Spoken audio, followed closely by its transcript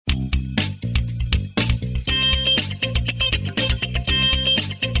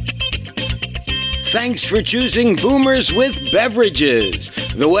Thanks for choosing Boomers with Beverages.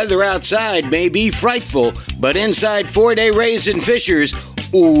 The weather outside may be frightful, but inside 4-Day Rays and Fishers,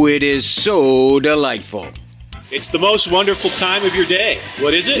 ooh, it is so delightful. It's the most wonderful time of your day.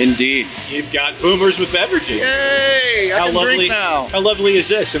 What is it? Indeed. You've got Boomers with Beverages. Yay! I can drink now. How lovely is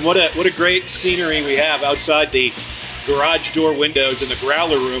this? And what a great scenery we have outside the garage door windows in the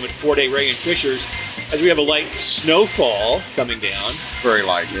growler room at 4-Day Ray and Fishers, as we have a light snowfall coming down. Very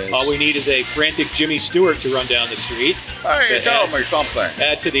light, yes. All we need is a frantic Jimmy Stewart to run down the street. Hey, tell me something.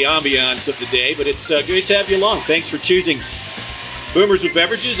 Add to the ambiance of the day, but it's good to have you along. Thanks for choosing Boomers with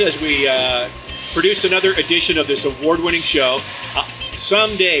Beverages as we produce another edition of this award-winning show.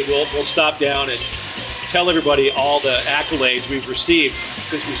 Someday we'll stop down and tell everybody all the accolades we've received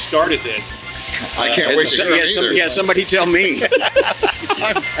since we started this. I can't wait to hear it either. Yeah, somebody tell me.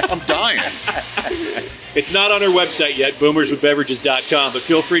 I'm dying. It's not on our website yet, boomerswithbeverages.com, but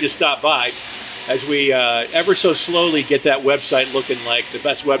feel free to stop by as we ever so slowly get that website looking like the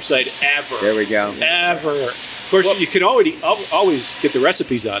best website ever. There we go. Ever. Of course, you can always get the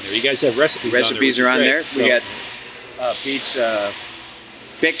recipes on there. You guys have recipes on there. Recipes are on there. So, we got Pete's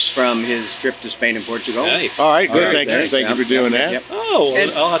pics from his trip to Spain and Portugal. Nice. All right, good. All right, Thank you for doing that. Yep. Oh, well,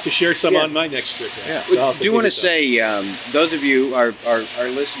 And- I'll have to share some Yeah. on my next trip. Yeah. So I'll have to Do want to figure say, those of you, our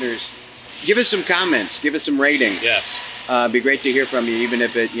listeners, give us some comments, give us some rating. it out. Yes. It'd be great to hear from you, even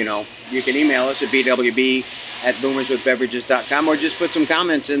if it, you can email us at bwb@boomerswithbeverages.com or just put some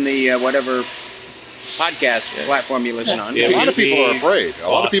comments in the whatever podcast platform you listen on. Yeah, A lot of people are afraid. A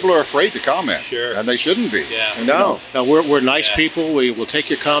lot of Awesome. people are afraid to comment. Sure. And they shouldn't be. Yeah. No. No, we're nice Yeah. people. We will take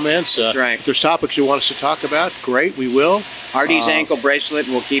your comments. right. If there's topics you want us to talk about, great, we will. Artie's ankle bracelet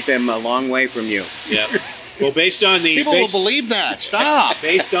will keep him a long way from you. Yeah. Well, based on the People will believe that. Stop.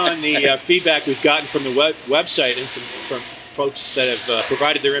 based on the feedback we've gotten from the website and from folks that have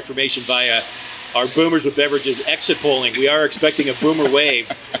provided their information via our Boomers with Beverages exit polling, we are expecting a boomer wave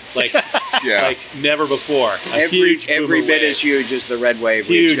like never before. A huge Every boomer bit wave. as huge as the red wave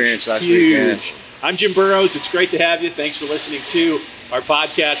we Huge, experienced last huge. weekend. I'm Jim Burrows. It's great to have you. Thanks for listening to our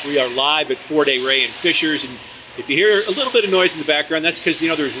podcast. We are live at 4-Day Ray and Fishers, and if you hear a little bit of noise in the background, that's because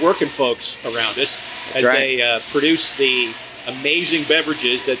there's working folks around us as they produce the amazing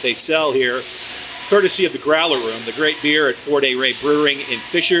beverages that they sell here, courtesy of the Growler Room, the great beer at 4-Day Ray Brewing in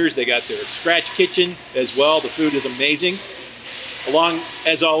Fishers. They got their scratch kitchen as well. The food is amazing. Along,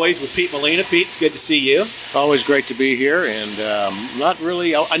 as always, with Pete Molina. Pete, it's good to see you. Always great to be here, and not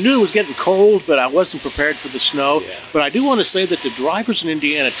really. I knew it was getting cold, but I wasn't prepared for the snow. Yeah. But I do want to say that the drivers in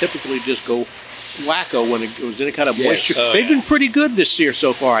Indiana typically just go wacko when it was any kind of moisture. Oh, They've yeah. been pretty good this year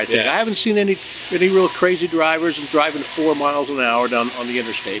so far, I think. Yeah. I haven't seen any real crazy drivers and driving 4 miles an hour down on the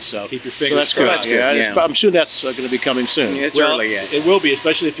interstate. So Keep your so fingers that's good. crossed. Yeah. I'm sure that's going to be coming soon. It's Well, early yet. it will be,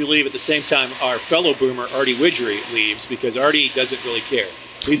 especially if you leave at the same time our fellow boomer, Artie Widgery, leaves, because Artie doesn't really care.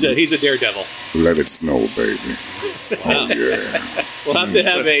 He's a daredevil. Let it snow, baby. Oh, yeah. We'll have to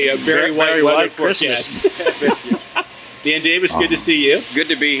have a very white Very weather white forecast. Dan Davis, good to see you. Good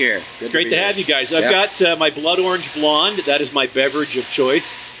to be here. It's great to have you guys. I've got my Blood Orange Blonde. That is my beverage of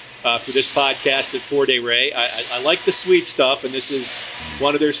choice for this podcast at 4-Day Ray. I like the sweet stuff, and this is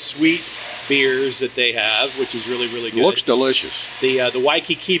one of their sweet beers that they have, which is really, really good. Looks delicious. The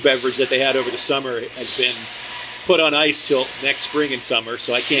Waikiki beverage that they had over the summer has been put on ice till next spring and summer,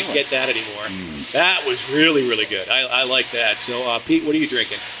 so I can't get that anymore. That was really, really good. I like that. So, Pete, what are you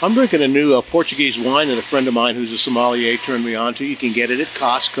drinking? I'm drinking a new Portuguese wine that a friend of mine who's a sommelier turned me on to. You can get it at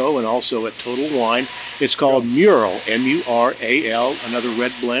Costco and also at Total Wine. It's called Mural, M-U-R-A-L, another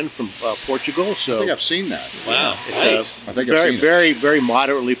red blend from Portugal. So I think I've seen that. Wow, it's nice. I think I've very, seen it. very, very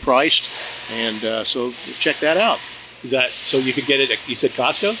moderately priced, and so check that out. Is that so? You could get it at, you said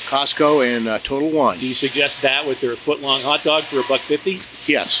Costco? Costco and Total Wine. Do you suggest that with their foot-long hot dog for $1.50?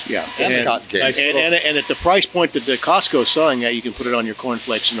 Yes, yeah. That's and, hot cake. nice. and at the price point that the Costco is selling at, you can put it on your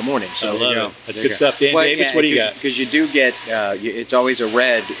cornflakes in the morning. So I there you love go. it. That's good stuff. Dan Davis, what do you got? Because you do get, it's always a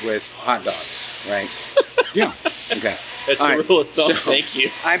red with hot dogs, right? Yeah. Okay. That's All the right, rule of thumb. so- Thank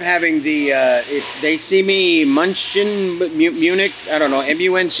you. I'm having the, they see me Munchen, Munich, I don't know,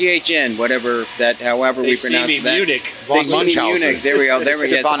 M-U-N-C-H-N, whatever that, however They we see pronounce me that. Munich. Von They see me Munchausen. Munich. There we go. There we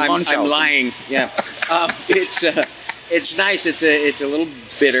go. Stefan I'm Munchausen. lying. Yeah. It's nice. It's a little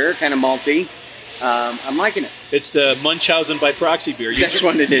bitter, kind of malty. I'm liking it. It's the Munchausen by proxy beer. That's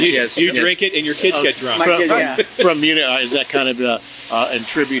what it is, yes. You Yes. drink it and your kids get drunk. My From, kid, from, yeah. from Munich, is that kind of in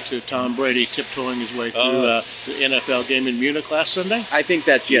tribute to Tom Brady tiptoeing his way through the NFL game in Munich last Sunday? I think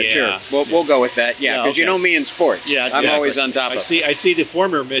that's, Yeah. sure. We'll go with that. Yeah, Yeah, because you okay. know me in sports. Yeah, I'm exactly. always on top I of it. see the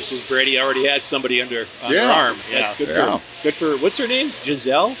former Mrs. Brady already has somebody under her Yeah. arm. Yeah. Good Yeah. for what's her name?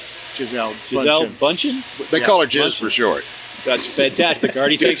 Giselle? Giselle Giselle Bundchen. Bunchen? They call her Jizz for short. That's fantastic,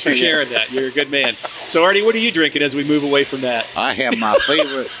 Artie. Thanks for sharing that. You're a good man. So, Artie, what are you drinking as we move away from that? I have my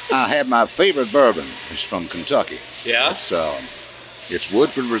favorite bourbon. It's from Kentucky. Yeah? It's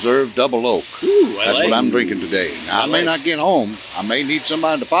Woodford Reserve Double Oak. Ooh, That's what I'm drinking today. Now, I may not get home. I may need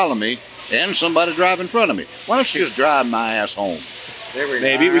somebody to follow me and somebody drive in front of me. Why don't you just drive my ass home? There we go.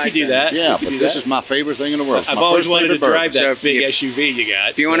 Maybe we could do that. Yeah, We could but do this that. is my favorite thing in the world. It's I've my always first wanted to favorite drive bourbon. that So big if- SUV you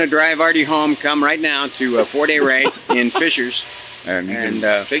got. If you want to drive Artie home, come right now to 4-Day Ray in Fishers. And you And,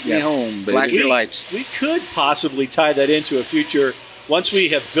 can take me yeah. home, baby. Flash your lights. We could possibly tie that into a future. Once we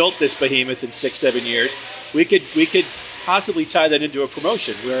have built this behemoth in 6-7 years, we could possibly tie that into a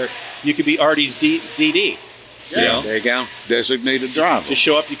promotion where you could be Artie's DD. You know? There you go. Designated driver. Just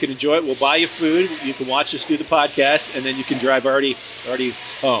show up. You can enjoy it. We'll buy you food. You can watch us do the podcast, and then you can drive Artie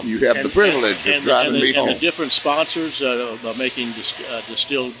home. You have the privilege of driving me and home. the different sponsors making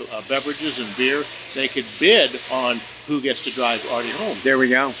distilled beverages and beer, they could bid on who gets to drive Artie home. There we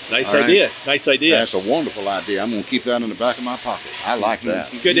go. Nice All right. idea. Nice idea. That's a wonderful idea. I'm going to keep that in the back of my pocket. I like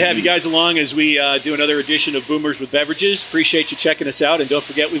that. It's good to have you guys along as we do another edition of Boomers with Beverages. Appreciate you checking us out. And don't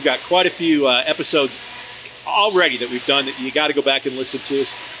forget, we've got quite a few episodes already that we've done that you got to go back and listen to.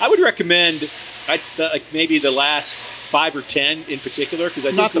 I would recommend maybe the last 5 or 10 in particular, because I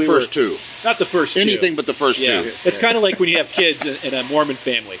think Not the first two. Not the first two. Anything but the first Yeah. two. It's kind of like when you have kids in a Mormon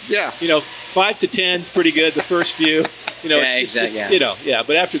family. Yeah. 5 to 10's pretty good. The first few, Yeah, it's just exactly, yeah.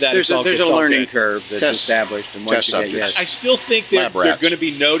 But after that, There's it's all a all learning good. curve that's Test- established. And once test you get, subjects. I still think they're Lab rats. going to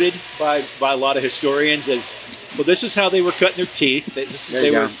be noted by a lot of historians as, well, this is how they were cutting their teeth. There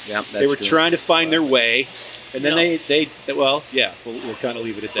you go. Yeah, They were that's trying to find their way. And then Yeah. we'll kind of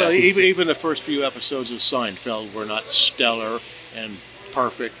leave it at that. Well, even the first few episodes of Seinfeld were not stellar and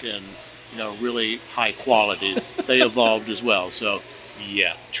perfect and really high quality. They evolved as well. So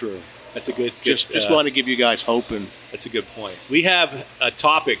yeah, true. That's a good. just want to give you guys hope. And That's a good point. We have a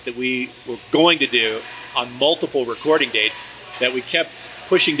topic that we were going to do on multiple recording dates that we kept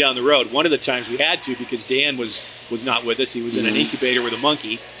pushing down the road. One of the times we had to because Dan was not with us. He was in an incubator with a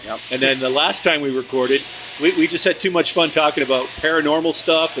monkey. Yep. And then the last time we recorded, we just had too much fun talking about paranormal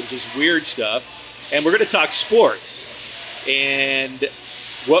stuff and just weird stuff. And we're going to talk sports and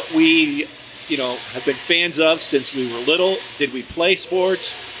what we, have been fans of since we were little. Did we play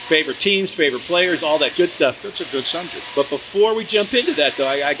sports? Favorite teams, favorite players, all that good stuff. That's a good subject. But before we jump into that, though,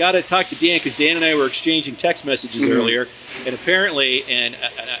 I got to talk to Dan because Dan and I were exchanging text messages earlier, and apparently, and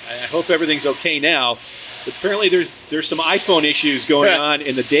I hope everything's okay now. But apparently, there's some iPhone issues going on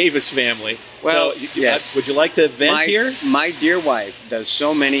in the Davis family. Well, so, yes. Would you like to vent here? My dear wife does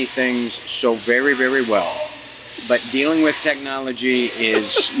so many things so very, very well, but dealing with technology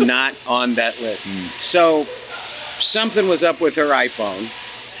is not on that list. So something was up with her iPhone,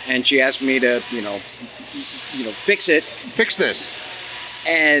 and she asked me to, fix it. Fix this.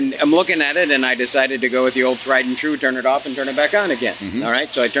 And I'm looking at it, and I decided to go with the old tried and true, turn it off and turn it back on again. All right,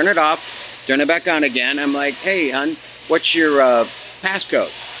 so I turn it off, turn it back on again. I'm like, hey, hon, what's your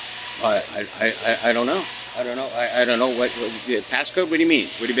passcode? I don't know. I don't know what passcode. What do you mean?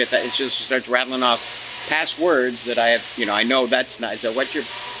 What do you mean? It just starts rattling off passwords that I have. I know that's not. So what's your?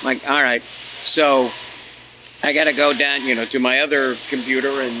 I'm like, all right. So I got to go down, to my other computer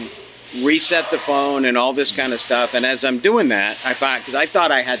and reset the phone and all this kind of stuff. And as I'm doing that, because I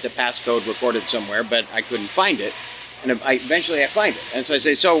thought I had the passcode recorded somewhere, but I couldn't find it. And eventually I find it. And so I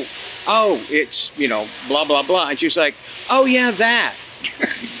say, it's, blah, blah, blah. And she's like, oh, yeah, that.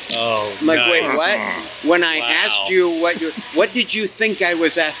 Oh, I'm like, nice. wait, what? When I Wow. asked you what did you think I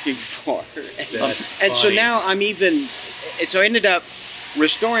was asking for? That's and so funny. now so I ended up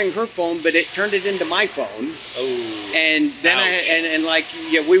restoring her phone, but it turned it into my phone. Oh. And then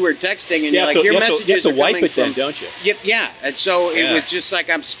Ouch. we were texting, and You have your to messages are wipe coming it then, from. don't you? Yep, yeah. And so Yeah. it was just like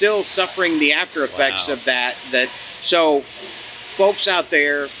I'm still suffering the after effects Wow. of that. So, folks out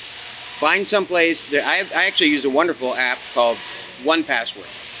there, find someplace. I actually use a wonderful app called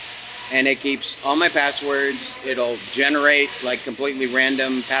 1Password. And it keeps all my passwords. It'll generate like completely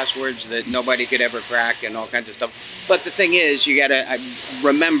random passwords that nobody could ever crack and all kinds of stuff. But the thing is, you got to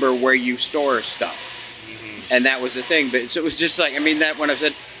remember where you store stuff. And that was the thing. But so it was just like, that when I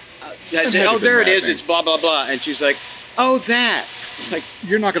said, oh, there it is. It's blah, blah, blah. And she's like, oh, that. It's like,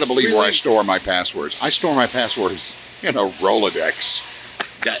 You're not going to believe where I Really? store my passwords. I store my passwords in a Rolodex.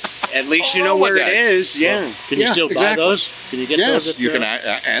 at least you know where it Rolodex. is. Yeah. can you Yeah, still buy exactly. those? Can you get those? Yes, At, you can,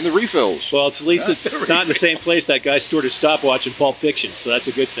 and the refills. Well, at least it's not in the same place that guy stored his stopwatch in Pulp Fiction, so that's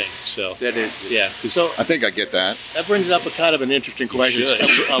a good thing. So That is. yeah, 'cause- So I think I get that. that brings up a kind of an interesting question. should.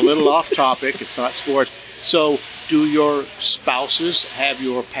 It's a little off topic. It's not sports. So, Do your spouses have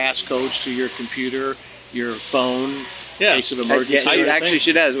your passcodes to your computer, your phone, in case of emergency? Actually,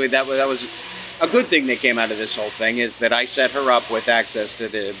 she does. That was a good thing that came out of this whole thing, is that I set her up with access to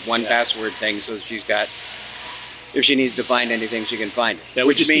the 1Password thing, so she's got. If she needs to find anything, she can find it. Yeah,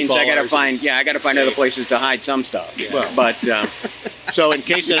 which means I got to find other places to hide some stuff. Yeah. Well, but so in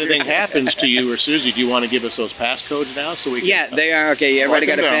case anything happens to you or Susie, do you want to give us those passcodes now so we can? Yeah, they are okay. Everybody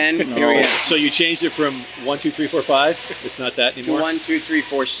got a pen? No. Here we go. So you changed it from 1, 2, 3, 4, 5? It's not that anymore. 1, 2, 3,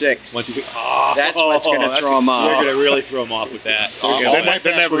 4, 6. 1, 2, 3. Oh, That's what's going to throw them off. We're going to really throw them off with that. All They're my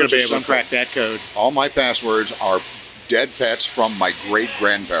never going to be passwords are able to simple. crack that code. All my passwords are dead pets from my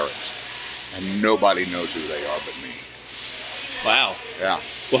great-grandparents, and nobody knows who they are but me. Wow. Yeah.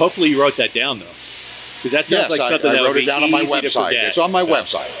 Well, hopefully you wrote that down though, because that sounds Yes, like something I that wrote would be it down on my easy to website. forget. It's on my So,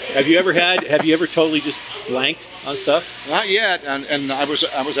 website. Have you ever totally just blanked on stuff? Not yet, and I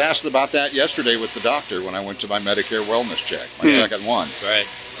was asked about that yesterday with the doctor when I went to my Medicare wellness check, my second one, Right.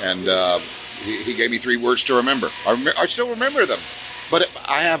 and he gave me 3 words to remember. I still remember them, but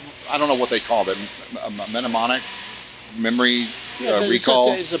I don't know what they call them, mnemonic memory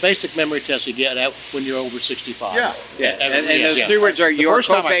recall. It's a basic memory test you get out when you're over 65. Yeah. Yeah, and those 3 words are your first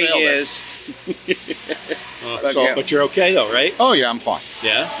time I copay failed it. is. So- But you're okay though, right? Oh yeah, I'm fine.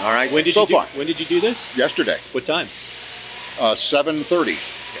 Yeah. All right. When did So you do, far. When did you do this? Yesterday, What time? 7:30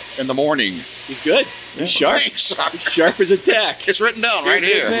 in the morning. He's good. He's sharp. Thanks. He's sharp as a tack. It's written down right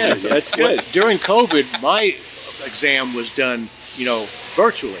Good here. man. That's good. During COVID, my exam was done,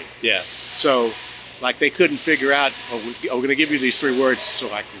 virtually. Yeah. So, like, they couldn't figure out, we're going to give you these 3 words. So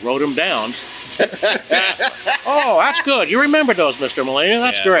I wrote them down. Oh, that's good. You remembered those, Mr. Mulaney.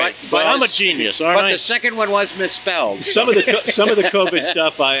 That's Yeah. great. But But I'm a the- genius, aren't But I? the second one was misspelled. Some of the COVID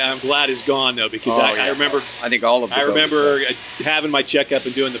stuff I'm glad is gone though, because I remember I think all of the I COVID remember stuff. having my checkup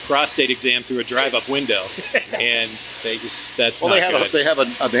and doing the prostate exam through a drive-up window, and that's Well, not they have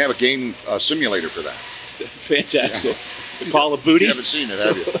good. they have a game simulator for that. Fantastic. Call of Booty. You haven't seen it,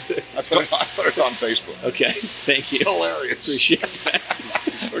 have you? I put it on Facebook. Okay, thank you. It's hilarious. Appreciate that.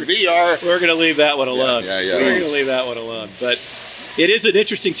 VR. We're going to leave that one alone. Yeah. We're going to leave that one alone. But it is an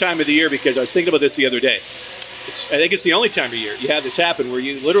interesting time of the year, because I was thinking about this the other day. I think it's the only time of year you have this happen where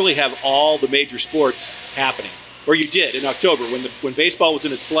you literally have all the major sports happening. Or you did in October when baseball was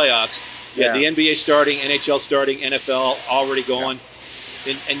in its playoffs. You had the NBA starting, NHL starting, NFL already going.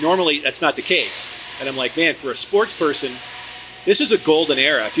 And normally that's not the case. And I'm like, man, for a sports person, this is a golden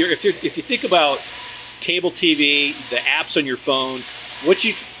era. If you think about cable TV, the apps on your phone,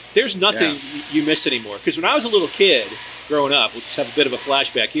 there's nothing you miss anymore. Because when I was a little kid growing up, we'll just have a bit of a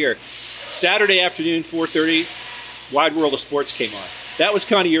flashback here. Saturday afternoon, 4:30, Wide World of Sports came on. That was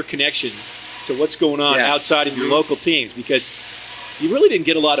kind of your connection to what's going on outside of your local teams, because you really didn't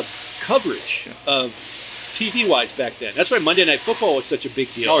get a lot of coverage of TV-wise back then. That's why Monday Night Football was such a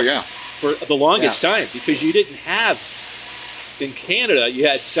big deal. Oh yeah. For the longest time, because you didn't have, in Canada, you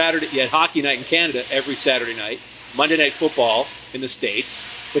had hockey night in Canada every Saturday night, Monday Night Football in the States,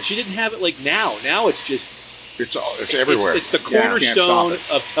 but you didn't have it like now. Now it's just It's everywhere. It's the You can't cornerstone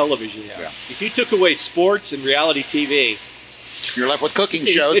stop of television. Yeah. If you took away sports and reality TV, You're left with cooking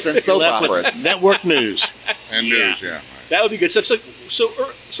shows and soap left with- operas Network news. and news. Yeah. that would be good stuff.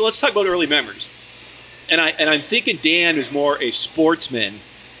 So let's talk about early memories. And I'm thinking Dan is more a sportsman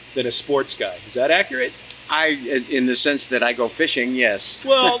than a sports guy. Is that accurate? In the sense that I go fishing, yes.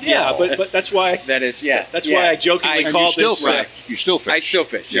 Well, yeah, but that's why. That is, That's why I jokingly And called you still this. fish. You still fish. I still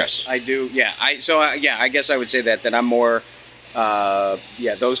fish. Yes. I do. Yeah. I guess I would say that I'm more,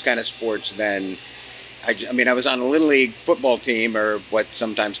 those kind of sports than. I was on a Little League football team, or what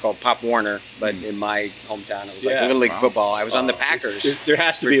sometimes called Pop Warner, but in my hometown it was like Little League football. I was on the Packers. There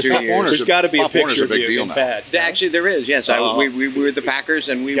has to be a For 2 picture. years. There's got to be a Pop Warner's picture a big of you deal in now. pads. no? Actually, there is. Yes, Oh. we were the Packers,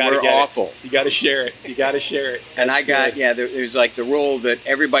 and we Gotta were get it. awful. You got to share it. You got to share it. And That's I got good. there's like the rule that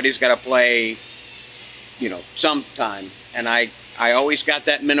everybody's got to play, sometime, and I always got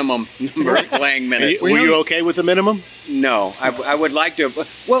that minimum number of playing minutes. Were you okay with the minimum? No, I would like to.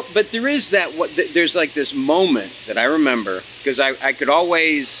 Well, but there is that. There's like this moment that I remember, because I could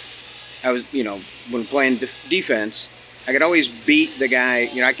always, when playing defense, I could always beat the guy.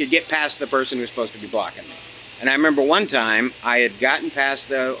 I could get past the person who's supposed to be blocking me. And I remember one time I had gotten past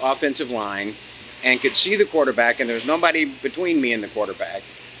the offensive line and could see the quarterback, and there was nobody between me and the quarterback.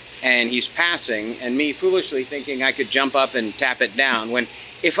 And he's passing, and me foolishly thinking I could jump up and tap it down, when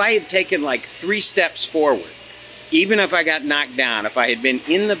if I had taken like 3 steps forward, even if I got knocked down, if I had been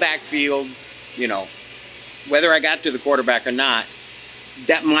in the backfield, whether I got to the quarterback or not,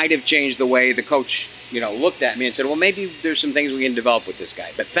 that might have changed the way the coach looked at me and said, well, maybe there's some things we can develop with this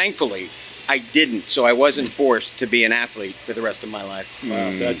guy. But thankfully, I didn't, so I wasn't forced to be an athlete for the rest of my life.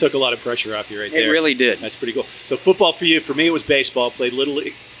 Wow, that took a lot of pressure off you right there. It really did. That's pretty cool. So football for you, for me, it was baseball. Played Little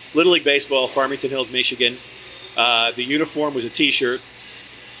League Baseball, Farmington Hills, Michigan. The uniform was a T-shirt.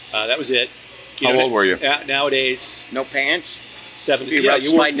 That was it. How old were you? Nowadays, No pants? 70. You're about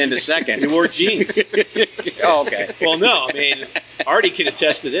sliding into second. You wore jeans. Oh, okay. Well, no, I mean, Artie can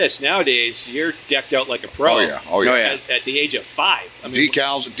attest to this. Nowadays, you're decked out like a pro. Oh yeah. At the age of 5. I mean,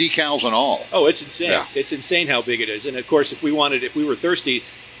 Decals and all. Oh, it's insane. Yeah. It's insane how big it is. And of course, if we were thirsty,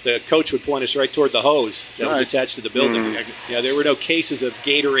 the coach would point us right toward the hose that was Right. attached to the building. There were no cases of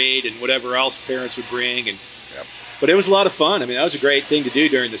Gatorade and whatever else parents would bring. And Yep. But it was a lot of fun. I mean, that was a great thing to do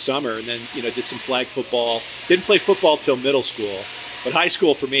during the summer. And then, did some flag football. Didn't play football till middle school. But high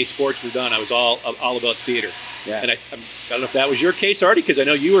school, for me, sports were done. I was all about theater. Yeah. And I don't know if that was your case, Artie, because I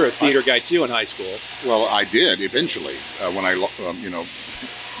know you were a theater guy, too, in high school. Well, I did eventually when I,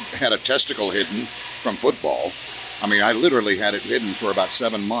 had a testicle hidden from football. I mean, I literally had it hidden for about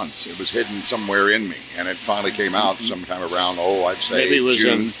 7 months. It was hidden somewhere in me, and it finally came out sometime around, I'd say Maybe it was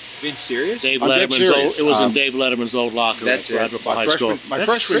June. Being serious? Dave I'm dead Letterman's serious. old, it was in Dave Letterman's old locker That's right it. before high school. My That's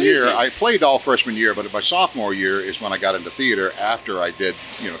freshman year, crazy. I played all freshman year, but my sophomore year is when I got into theater after I did,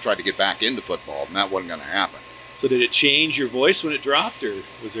 tried to get back into football, and that wasn't going to happen. So did it change your voice when it dropped, or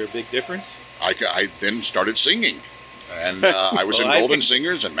was there a big difference? I then started singing, and I was Well, in I Golden think-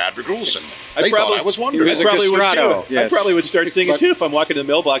 Singers and Madrigals, and I they probably- thought I was He wonderful. was a probably would castrato, too. yes. I probably would start singing But- too if I'm walking to the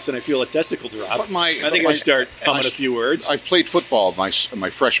mailbox and I feel a testicle drop. But I think I'd start humming a few words. I played football my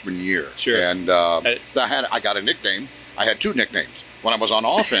freshman year. Sure. And I got a nickname. I had 2 nicknames. When I was on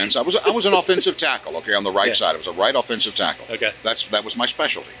offense, I was an offensive tackle. Okay, on the right Yeah. side, I was a right offensive tackle. Okay. That was my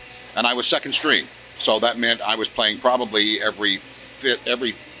specialty, and I was second string. So that meant I was playing probably every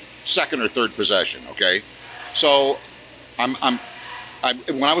second or third possession. Okay, so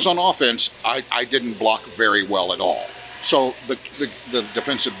when I was on offense, I didn't block very well at all. So the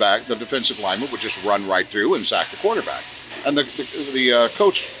defensive lineman would just run right through and sack the quarterback. And the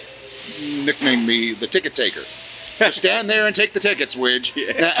coach nicknamed me the ticket taker. Just stand there and take the tickets, Widge.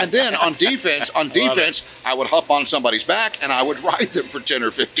 And then on defense, I would hop on somebody's back and I would ride them for 10 or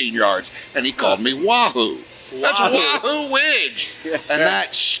 15 yards. And he called me Wahoo. That's Wahoo Widge. And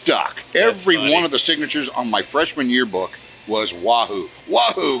that stuck. Every funny. one of the signatures on my freshman yearbook was Wahoo.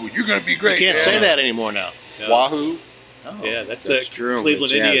 Wahoo, you're going to be great. You can't man. say that anymore now. No. Wahoo. Yeah, that's That's the true,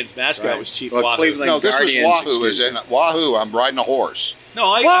 Cleveland yeah. Indians mascot Right. was Chief Well, Wahoo. Cleveland- No, this was Guardians, Wahoo. excuse Is in Wahoo. I'm riding a horse.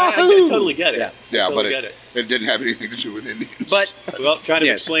 No, I Wahoo! totally get it. Yeah. Yeah, I but totally get it. it didn't have anything to do with Indians. But Well, kind of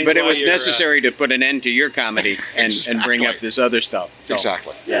yes, explains but it why was you're, necessary to put an end to your comedy and bring up Exactly. this other stuff. So,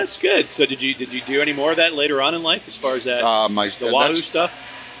 Exactly. Yeah, it's good. So did you do any more of that later on in life, as far as that the Wahoo that's- stuff?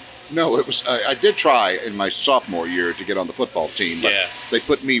 No, it was. I did try in my sophomore year to get on the football team, but Yeah. they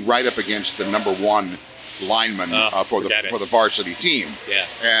put me right up against the number 1 lineman for forget it. the varsity team. Yeah.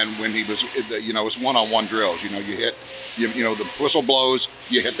 And when he was, it was one-on-one drills. The whistle blows,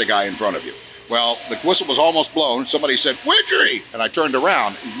 you hit the guy in front of you. Well, the whistle was almost blown. Somebody said, "Widgery!" And I turned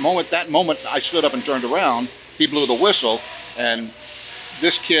around. That moment I stood up and turned around, he blew the whistle, and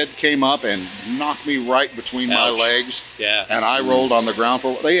this kid came up and knocked me right between my Ouch. legs. Yeah. And I rolled on the ground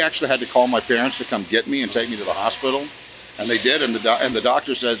they actually had to call my parents to come get me and take me to the hospital. And they did, and the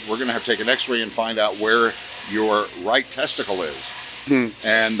doctor says, we're going to have to take an x-ray and find out where your right testicle is.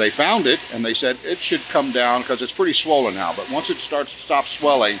 And they found it, and they said it should come down because it's pretty swollen now. But once it stops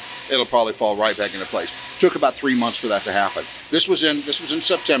swelling, it'll probably fall right back into place. Took about 3 months for that to happen. This was in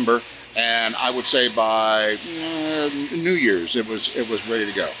September, and I would say by New Year's it was ready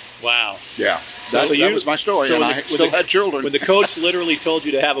to go. Wow. Yeah, So that was my story, so and when I the- still when the- had children. When the coach literally told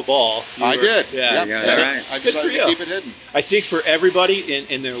you to have a ball, I did. Yeah. Yeah, Yeah. right. I Good for decided you. to keep it hidden. I think for everybody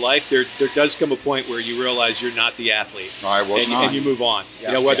in their life, there does come a point where you realize you're not the athlete. I was and, not. and you move on.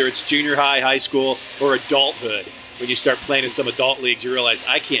 Yeah. Whether it's junior high, high school, or adulthood. When you start playing in some adult leagues, you realize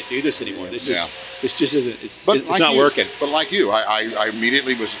I can't do this anymore. This just isn't. It's not working. But like you, I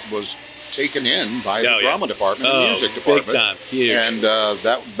immediately was taken in by Oh, the yeah. drama department, Oh, the music department, big time. Huge. and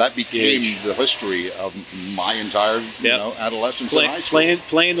that became Huge. the history of my entire adolescence and high school.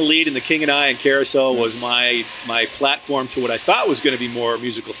 Playing the lead in The King and I and Carousel was my platform to what I thought was going to be more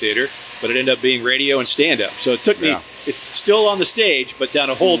musical theater, but it ended up being radio and stand-up. So it took me. Yeah. It's still on the stage, but down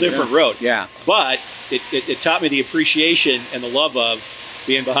a whole different road. Yeah. But it taught me the appreciation and the love of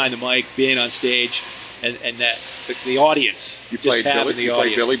being behind the mic, being on stage, and that the audience. You just played having the you played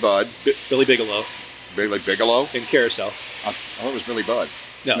audience. Billy Budd, Billy Bigelow Billy Bigelow. in Carousel. I thought it was Billy Budd.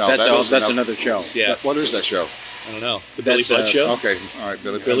 No, No, That's that was another show. Yeah. What is that show? I don't know. The Billy That's, Budd Show. Okay, all right,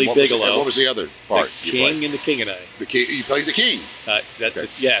 Billy. Billy What was the- Bigelow. what was the other part? The you King played? and the King and I. The king. You played the king. Yes.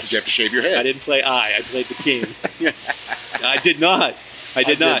 Did you have to shave your head? I didn't play I played the King. I did not. I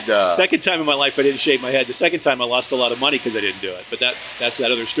did not. Second time in my life I didn't shave my head. The second time I lost a lot of money because I didn't do it. But that's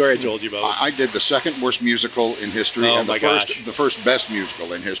that other story I told you about. I did the second worst musical in history, Oh, and my the gosh. first best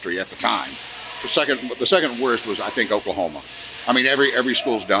musical in history at the time. The second worst was, I think, Oklahoma. I mean, every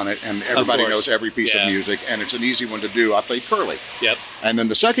school's done it, and everybody course. knows every piece Yeah. of music, and it's an easy one to do. I played Curly. Yep. And then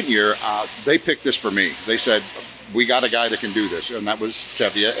the second year, they picked this for me. They said, we got a guy that can do this, and that was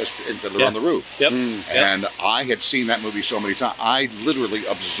Tevye in Fiddler Yeah. on the Roof. Yep. And I had seen that movie so many times. I literally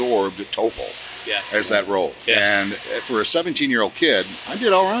absorbed Topol Yeah. as that role. Yeah. And for a 17-year-old kid, I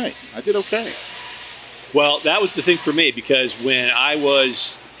did all right. I did okay. Well, that was the thing for me because when I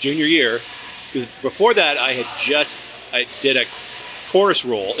was junior year, because before that I did a chorus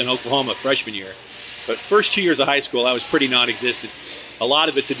role in Oklahoma freshman year. But first 2 years of high school, I was pretty non-existent. A lot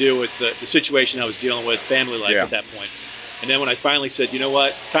of it to do with the situation I was dealing with, family life Yeah. at that point. And then when I finally said, you know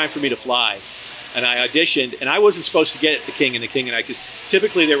what, time for me to fly. And I auditioned, and I wasn't supposed to get The King and I, because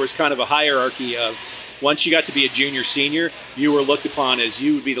typically there was kind of a hierarchy of once you got to be a junior, senior, you were looked upon as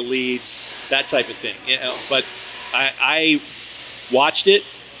you would be the leads, that type of thing. You know, but I watched it,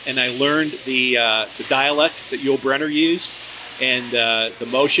 and I learned the dialect that Yul Brynner used and the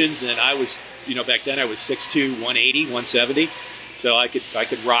motions. And I was, back then I was 6'2", 180, 170. So I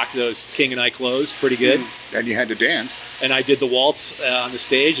could rock those King and I clothes pretty good. And you had to dance. And I did the waltz on the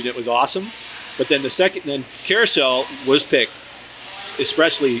stage, and it was awesome. But then then Carousel was picked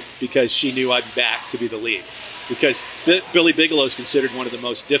expressly because she knew I'd be back to be the lead. Because Billy Bigelow is considered one of the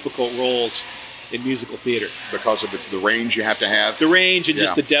most difficult roles in musical theater. Because of the range you have to have. The range and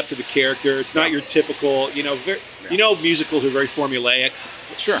just Yeah. the depth of the character. It's not your typical, musicals are very formulaic.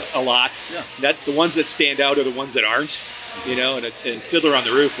 Sure. A lot. Yeah. That's the ones that stand out are the ones that aren't. And Fiddler on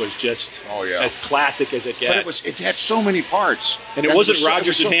the Roof was just as classic as it gets. But it had so many parts. And it wasn't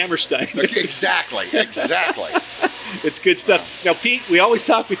Rodgers and Hammerstein. Exactly. It's good stuff. Now, Pete, we always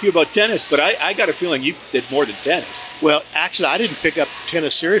talk with you about tennis, but I got a feeling you did more than tennis. Well, actually, I didn't pick up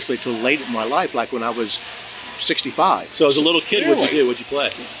tennis seriously till late in my life, like when I was 65. So as a little kid, what'd you do? What'd you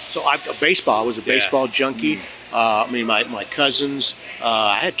play? So baseball. I was a baseball junkie. My cousins.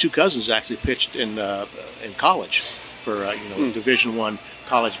 I had two cousins actually pitched in college for Division I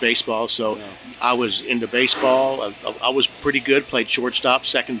college baseball. So I was into baseball. I was pretty good. Played shortstop,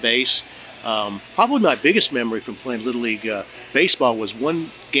 second base. Probably my biggest memory from playing Little League baseball was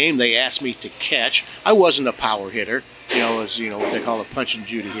one game they asked me to catch. I wasn't a power hitter. I was what they call a punch and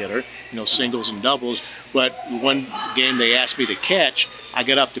Judy hitter. Singles and doubles. But one game they asked me to catch, I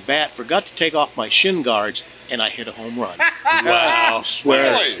got up to bat, forgot to take off my shin guards, and I hit a home run. Wow.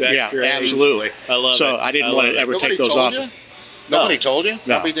 Swear. That's Yeah, great. absolutely. I love it. So I didn't want to ever Nobody take those told off. you? Nobody told you?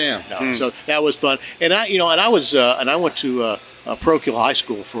 No. I'll be damned. No. So that was fun, and I went to Parochial High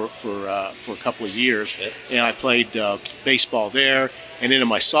School for a couple of years, and I played baseball there. And then in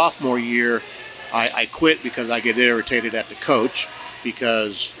my sophomore year, I quit because I get irritated at the coach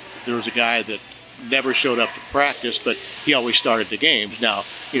because there was a guy that never showed up to practice, but he always started the games. Now,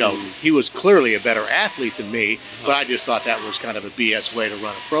 he was clearly a better athlete than me, but I just thought that was kind of a BS way to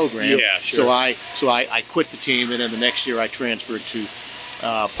run a program. Yeah, sure. So I quit the team, and then the next year I transferred to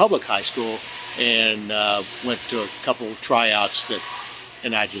public high school and went to a couple tryouts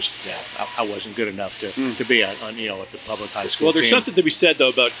and I just I wasn't good enough to be at the public high school. Well, there's team. something to be said, though,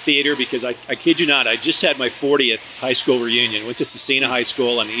 about theater, because I kid you not, I just had my 40th high school reunion. Went to Cecina High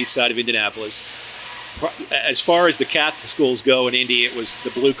School on the east side of Indianapolis. As far as the Catholic schools go in Indy, it was the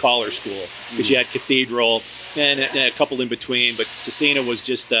blue-collar school, because you had Cathedral and a couple in between, but Cecina was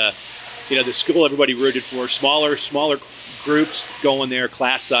just the school everybody rooted for. Smaller groups going there,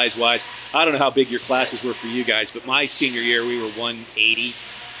 class size-wise. I don't know how big your classes were for you guys, but my senior year, we were 180.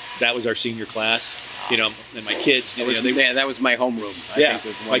 That was our senior class. And my kids, that was my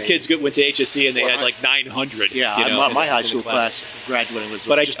homeroom. my kids went to HSE and they had like 900. Yeah, my high school class graduating was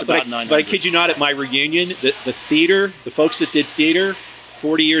just about 900. But I kid you not, at my reunion, the folks that did theater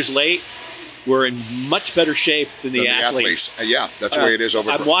 40 years late were in much better shape than the athletes. Yeah, that's the way it is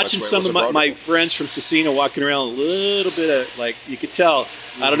over. I'm watching some of my friends from Cecina walking around a little bit of, you could tell,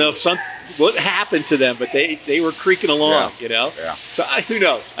 I don't know if what happened to them, but they were creaking along, Yeah. So who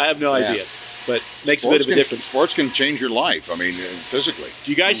knows? I have no idea. But makes a bit of a difference. Sports can change your life. I mean, physically.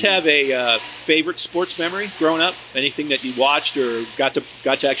 Do you guys have a favorite sports memory growing up? Anything that you watched or got to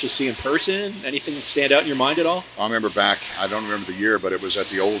actually see in person? Anything that stand out in your mind at all? I remember I don't remember the year, but it was at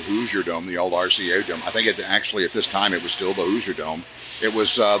the old Hoosier Dome, the old RCA Dome. I think at this time it was still the Hoosier Dome. It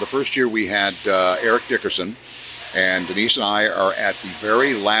was the first year we had Eric Dickerson, And Denise and I are at the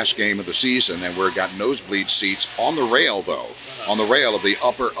very last game of the season, and we've got nosebleed seats on the rail, though, on the rail of the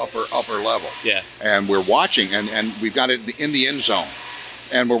upper level. Yeah. And we're watching, and we've got it in the end zone.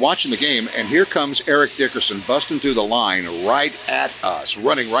 And we're watching the game, and here comes Eric Dickerson busting through the line right at us,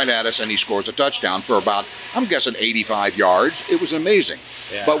 running right at us, and he scores a touchdown for about, I'm guessing, 85 yards. It was amazing.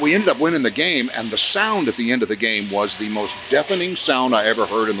 Yeah. But we ended up winning the game, and the sound at the end of the game was the most deafening sound I ever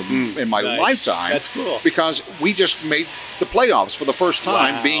heard in my Nice. lifetime. That's cool. Because we just made the playoffs for the first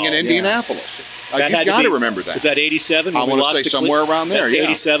time Wow. being in Indianapolis. That You had got be- to remember that. Was that 87? I wanna say somewhere around there, That's yeah.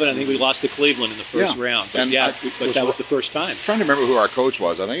 87. I think we lost to Cleveland in the first Yeah. round. But And yeah, I- that was the first time. I'm trying to remember who our coach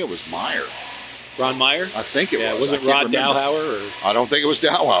was. I think it was Meyer. Ron Meyer? I think it Yeah, was. was I it can't Rod remember. Dowhauer? Or? I don't think it was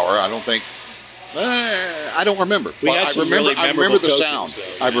Dowhauer. I don't think. I don't remember. We But had I some remember. really I remember memorable the coaches, sound.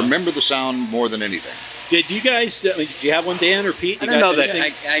 though, I you know. remember the sound more than anything. Did you guys, do you have one, Dan or Pete? I You don't know got that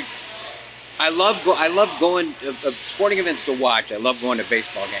anything? I love going to sporting events to watch. I love going to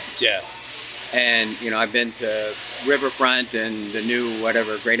baseball games. Yeah. And I've been to Riverfront and the new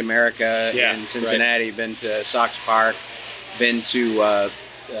Great America Yeah, in Cincinnati. Been to Sox Park. Been to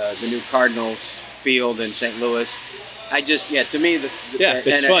the new Cardinals field in St. Louis. To me,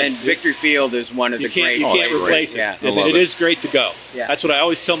 it's fun. And Victory Field is one of You the can't, great. you can't it's replace great. it. Yeah. I love It it. is great to go. Yeah. That's what I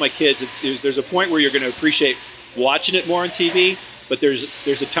always tell my kids. There's a point where you're going to appreciate watching it more on TV, but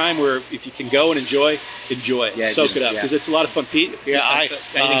there's a time where if you can go and enjoy it, Yeah, soak just- it up, yeah. because it's a lot of fun. Pete, Yeah,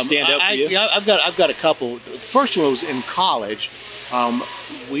 anything stand out for you? Yeah, I've got a couple. The first one was in college.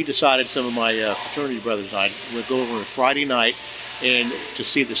 We decided, some of my fraternity brothers and I would go over on Friday night and to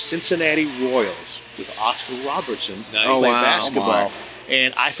see the Cincinnati Royals with Oscar Robertson Nice. Oh, play wow. basketball. Oh,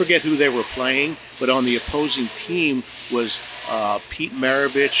 And I forget who they were playing, but on the opposing team was Pete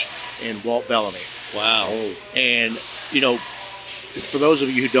Maravich and Walt Bellamy. Wow. And, for those of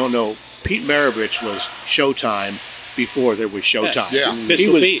you who don't know, Pete Maravich was Showtime before there was Showtime. Yeah. He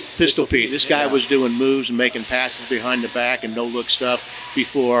Pistol was Pete. Pistol Pete. This guy was doing moves and making passes behind the back and no-look stuff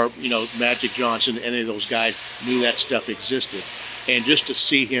before, Magic Johnson, any of those guys knew that stuff existed. And just to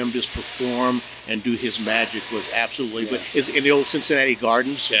see him just perform and do his magic was absolutely. But it's in the old Cincinnati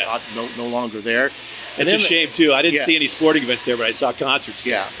Gardens, Yeah. no longer there. And It's a then- shame too. I didn't Yeah. see any sporting events there, but I saw concerts.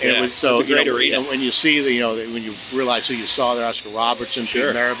 Yeah, there. it was so it's a great arena. And when you see when you realize who you saw there, Oscar Robertson, Sure.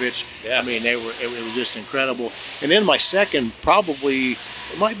 Pete Maravich. Yeah. I mean, it was just incredible. And then my second, probably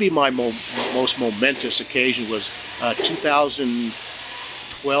it might be my most momentous occasion, was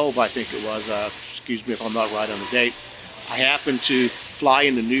 2012, I think it was. Excuse me if I'm not right on the date. I happened to fly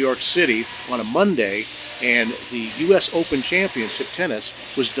into New York City on a Monday, and the U.S. Open Championship tennis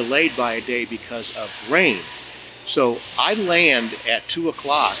was delayed by a day because of rain. So I land at 2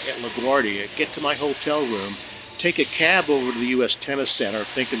 o'clock at LaGuardia, get to my hotel room, take a cab over to the U.S. Tennis Center,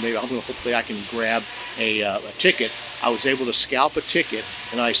 thinking maybe hopefully I can grab a ticket. I was able to scalp a ticket,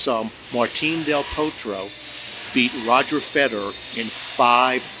 and I saw Martín del Potro beat Roger Federer in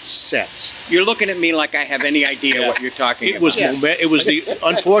 5 sets. You're looking at me like I have any idea what you're talking It about. was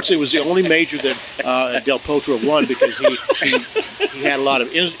unfortunately it was the only major that Del Potro won, because he had a lot of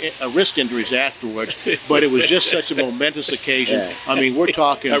wrist injuries afterwards. But it was just such a momentous occasion. Yeah. I mean, we're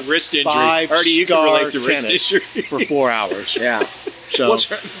talking A wrist injury. 5 Artie, you can star relate to wrist tennis injuries. for 4 hours. Yeah. So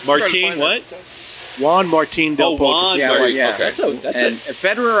Martine, what? Juan Martín del Potro. Juan. Yeah, Martin. yeah. That's And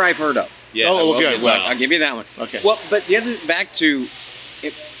Federer I've heard of. Yeah. Oh, good. Well, I'll give you that one. okay. Well, but back to,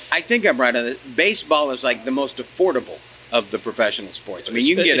 I think I'm right on it. Baseball is like the most affordable of the professional sports. I mean,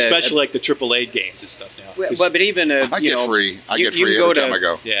 you can get especially like the AAA games and stuff now. but even I get free. I get free can every go time to, I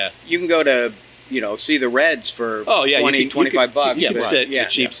go. Yeah. You can go to see the Reds for Oh yeah, 20, you can, 25 bucks. You can but- sit yeah, in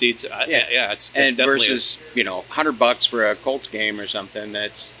cheap seats. Yeah, it's and definitely versus $100 for a Colts game or something.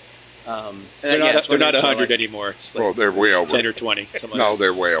 That's they're not 100 100 anymore. It's like Well, they're way over. 10 or 20. Something No, like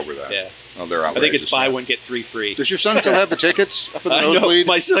they're way over that. that. Yeah. No, they're I outrageous. think it's buy now. one get 3 free. Does your son still have the tickets for the I know. nosebleed?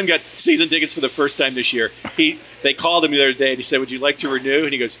 My son got season tickets for the first time this year. They called him the other day and he said, "Would you like to renew?"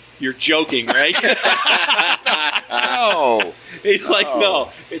 And he goes, "You're joking, right?" Oh, He's like, "No,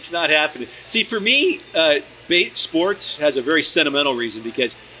 it's not happening." See, for me, sports has a very sentimental reason,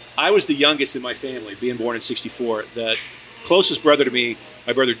 because I was the youngest in my family, being born in '64. The closest brother to me,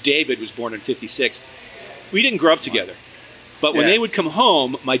 my brother David, was born in '56. We didn't grow up together. But when Yeah. they would come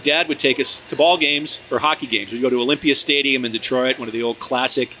home, my dad would take us to ball games or hockey games. We'd go to Olympia Stadium in Detroit, one of the old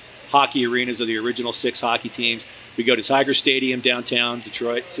classic hockey arenas of the original 6 hockey teams. We'd go to Tiger Stadium downtown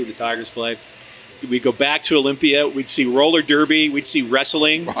Detroit to see the Tigers play. we'd go back to Olympia. We'd see roller derby. We'd see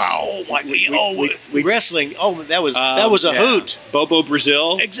wrestling. Wow. We'd- Wrestling. Oh, that was a yeah. hoot. Bobo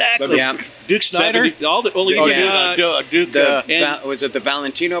Brazil. Exactly. Yeah. Duke Snyder. 70 all the, well, Oh, even, yeah. Duke. Was it the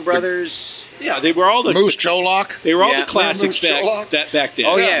Valentino brothers? yeah, they were all the Moose Cholak. they were all Yeah. the classics Moose Sherlock. back then.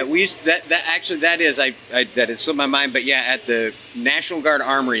 Oh yeah, we used that actually that is that is slipped my mind, but yeah, at the National Guard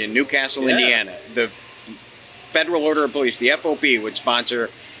Armory in Newcastle, Yeah. Indiana, the Federal Order of Police, the FOP, would sponsor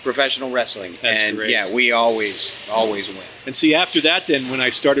professional wrestling. That's and great. yeah, we always win. And see, after that, then when I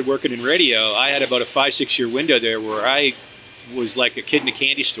started working in radio, I had about a 5-6 year window there where I was like a kid in a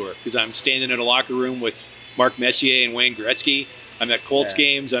candy store because I'm standing in a locker room with Mark Messier and Wayne Gretzky. I'm at Colts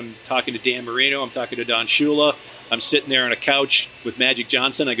games. I'm talking to Dan Marino. I'm talking to Don Shula. I'm sitting there on a couch with Magic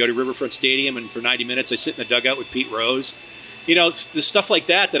Johnson. I go to Riverfront Stadium, and for 90 minutes, I sit in the dugout with Pete Rose. You know, it's the stuff like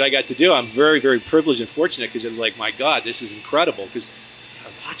that I got to do. I'm very, very privileged and fortunate because it was like, my God, this is incredible because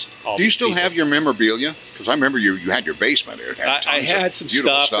I watched all Do you these still people. have your memorabilia? Because I remember you had your basement there. It had I tons of had some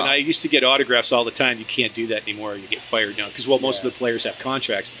beautiful stuff, and I used to get autographs all the time. You can't do that anymore. You get fired now because, well, most of the players have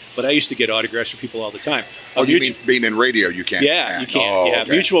contracts. But I used to get autographs from people all the time. Oh, A you mutual- mean being in radio, you can't? yeah, you can. Oh, yeah,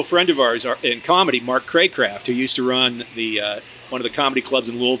 okay. mutual friend of ours in comedy, Mark Craycraft, who used to run the one of the comedy clubs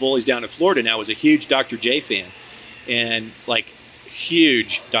in Louisville. He's down in Florida now. Was a huge Dr. J fan, and like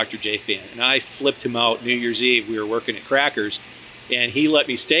huge Dr. J fan. And I flipped him out New Year's Eve. We were working at Crackers, and he let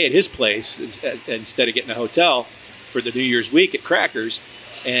me stay at his place instead of getting a hotel for the New Year's week at Crackers.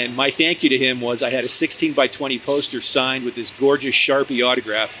 And my thank you to him was I had a 16 by 20 poster signed with this gorgeous Sharpie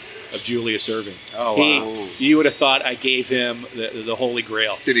autograph of Julius Erving. Oh, wow. You would have thought I gave him the Holy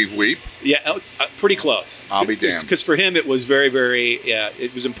Grail. Did he weep? Yeah, pretty close. I'll be damned. Because for him, it was very, very,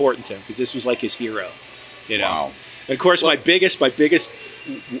 it was important to him because this was like his hero. You know. Wow. And of course, my biggest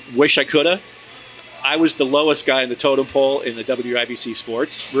wish I coulda. I was the lowest guy in the totem pole in the WIBC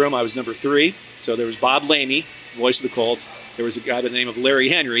sports room. I was number 3. So there was Bob Lamey, voice of the Colts. There was a guy by the name of Larry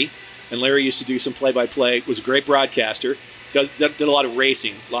Henry, and Larry used to do some play-by-play. Was a great broadcaster. Did a lot of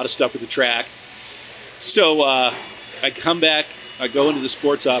racing, a lot of stuff with the track. So I come back, I go into the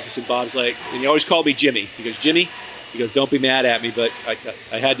sports office, and Bob's like, and he always called me Jimmy. He goes, Jimmy, he goes, don't be mad at me, but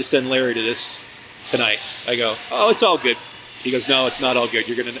I had to send Larry to this tonight. I go, oh, it's all good. He goes, no, it's not all good.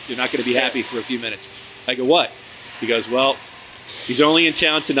 You're not gonna be happy for a few minutes. I go, what? He goes, well, he's only in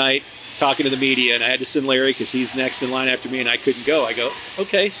town tonight talking to the media, and I had to send Larry because he's next in line after me, and I couldn't go. I go,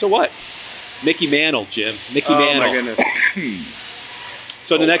 okay, so what? Mickey Mantle, Jim. Mickey Mantle. Oh my goodness.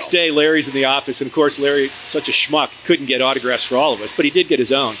 So the next day, Larry's in the office, and of course, Larry, such a schmuck, couldn't get autographs for all of us, but he did get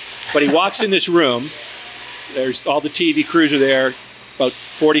his own. But he walks in this room. There's all the TV crews are there, about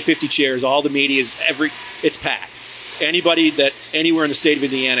 40, 50 chairs, all the media is it's packed. Anybody that's anywhere in the state of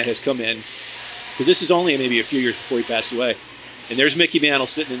Indiana has come in, because this is only maybe a few years before he passed away. And there's Mickey Mantle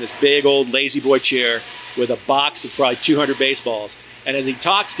sitting in this big old lazy boy chair with a box of probably 200 baseballs. And as he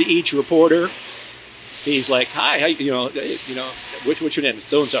talks to each reporter, he's like, "Hi, how you know, what's your name?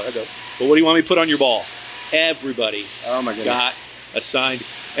 So and so." I go, "Well, what do you want me to put on your ball?" Everybody Oh my goodness. got a signed.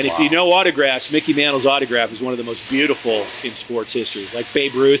 And if you know autographs, Mickey Mantle's autograph is one of the most beautiful in sports history. Like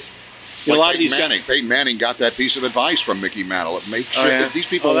Babe Ruth. You know, a lot of these guys. Peyton Manning got that piece of advice from Mickey Mantle. Make sure yeah? that these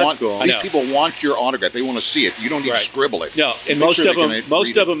people Oh, that's want cool. I these know. people want your autograph. They want to see it. You don't need Right. to scribble it. No, and Make most sure of they them, can most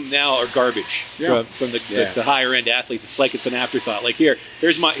read of it. them now are garbage Yeah. from the, Yeah. the higher end athletes. It's like it's an afterthought. Like here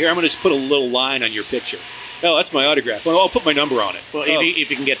I'm going to just put a little line on your picture. Oh, that's my autograph. Well, I'll put my number on it. Well, Oh. if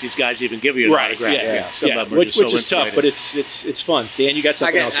you can get these guys to even give you an Right, autograph, yeah. Some of them are which just so is tough, but insulated. it's fun. Dan, you got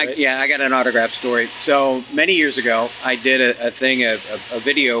something else, right? I got an autograph story. So many years ago, I did a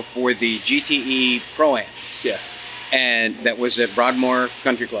video for the GTE Pro-Am. Yeah. And that was at Broadmoor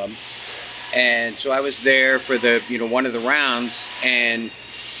Country Club. And so I was there for the one of the rounds, and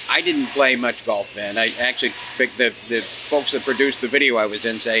I didn't play much golf then. I actually picked the folks that produced the video I was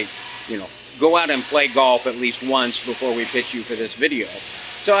in say, go out and play golf at least once before we pitch you for this video.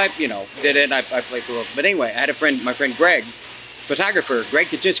 So I, did it. I played for a But anyway, I had a friend, my friend Greg, photographer, Greg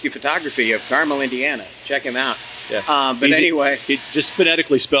Kaczynski Photography of Carmel, Indiana. Check him out. Yeah. But anyway. He just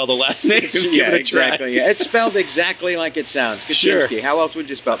phonetically spell the last name. Give Yeah, it a exactly. try. Yeah. It's spelled exactly like it sounds. Sure. Kaczynski. How else would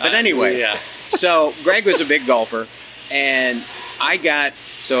you spell it? But anyway, yeah. So Greg was a big golfer, and I got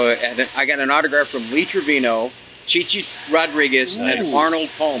an autograph from Lee Trevino, Chichi Rodriguez, and Nice. Arnold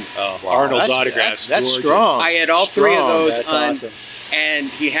Palmer. Oh, Wow. Autograph's That's gorgeous. strong. I had all three of Strong. those That's on, awesome. and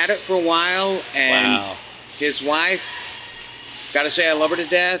he had it for a while, and Wow. his wife, gotta say I love her to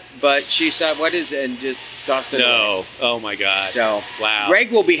death, but she said, what is it, and just tossed it away. No. Oh my God. So, Wow.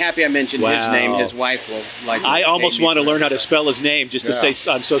 Greg will be happy I mentioned his Wow. name. His wife will like. I almost want to learn how to spell his name just to Yeah.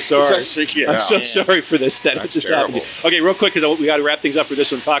 say I'm so sorry. Yeah. I'm so sorry for this. That That's just happened. terrible. Okay, real quick because we got to wrap things up for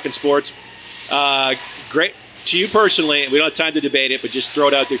this one. Talking sports. Great to you personally. We don't have time to debate it, but just throw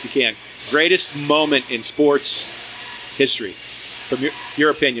it out there if you can. Greatest moment in sports history, from your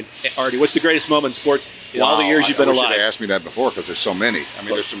opinion, Artie. What's the greatest moment in sports in all the years you've been I alive? wish you'd asked me that before because there's so many. I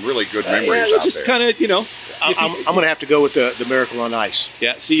mean, there's some really good memories out just there. kind of, I'm going to have to go with the Miracle on Ice.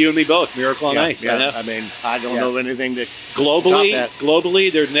 Yeah, see you and me both. Miracle on Ice. Yeah. I know. I mean, I don't know anything that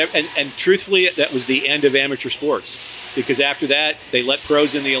Globally, they're never, and truthfully, that was the end of amateur sports, because after that they let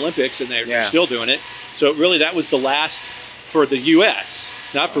pros in the Olympics, and they're still doing it. So really, that was the last for the U.S.,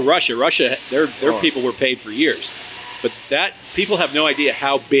 not for Russia. Russia, their people were paid for years, but that people have no idea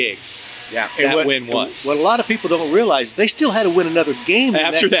how big that win was. What a lot of people don't realize, they still had to win another game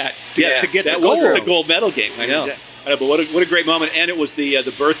After that, to get that the gold. wasn't the gold medal game. I know. I know, but what a great moment, and it was the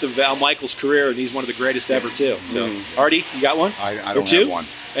birth of Al Michaels' career, and he's one of the greatest ever too. So, Artie, you got one? I Or don't two? have one.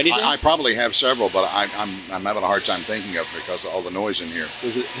 Anything? I probably have several, but I'm having a hard time thinking of it because of all the noise in here.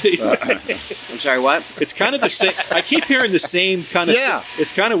 Was it? I'm sorry, what? It's kind of the same. I keep hearing the same kind of. Yeah.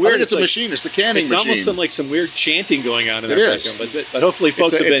 It's kind of I weird. think it's a like, machine. It's the canning It's machine. almost like some weird chanting going on in It there. is. But hopefully,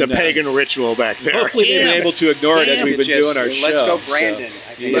 folks have been. It's a pagan ritual back there. Hopefully, they've been able to ignore it as we've been doing our show. Let's go, Brandon.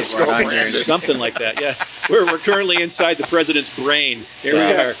 So, I think Let's is what go, I'm Brandon. hearing. something like that. Yeah, we're currently inside the president's brain. Here we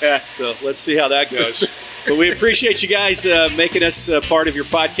are. So let's see how that goes. But we appreciate you guys making us part of your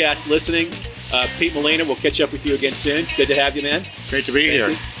podcast listening. Pete Molina, we'll catch up with you again soon. Good to have you, man. Great to be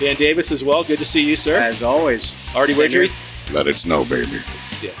here. Dan Davis as well. Good to see you, sir. As always. Artie Widgery. Let it snow, baby.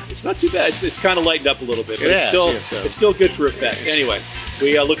 It's not too bad. It's kind of lightened up a little bit, but Yeah, it's still good for effect. Anyway,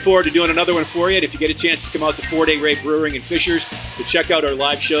 we look forward to doing another one for you. And if you get a chance to come out to 4-Day Ray Brewing in Fishers to check out our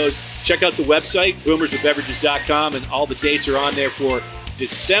live shows, check out the website, boomerswithbeverages.com, and all the dates are on there for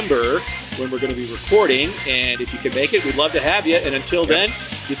December when we're going to be recording. And if you can make it, we'd love to have you. And until then,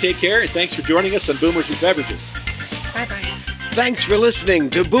 you take care, and thanks for joining us on Boomers with Beverages. Thanks for listening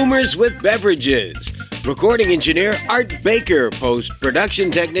to Boomers with Beverages. Recording engineer Art Baker, post-production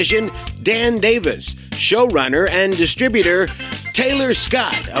technician Dan Davis, showrunner and distributor Taylor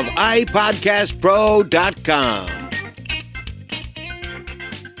Scott of iPodcastPro.com.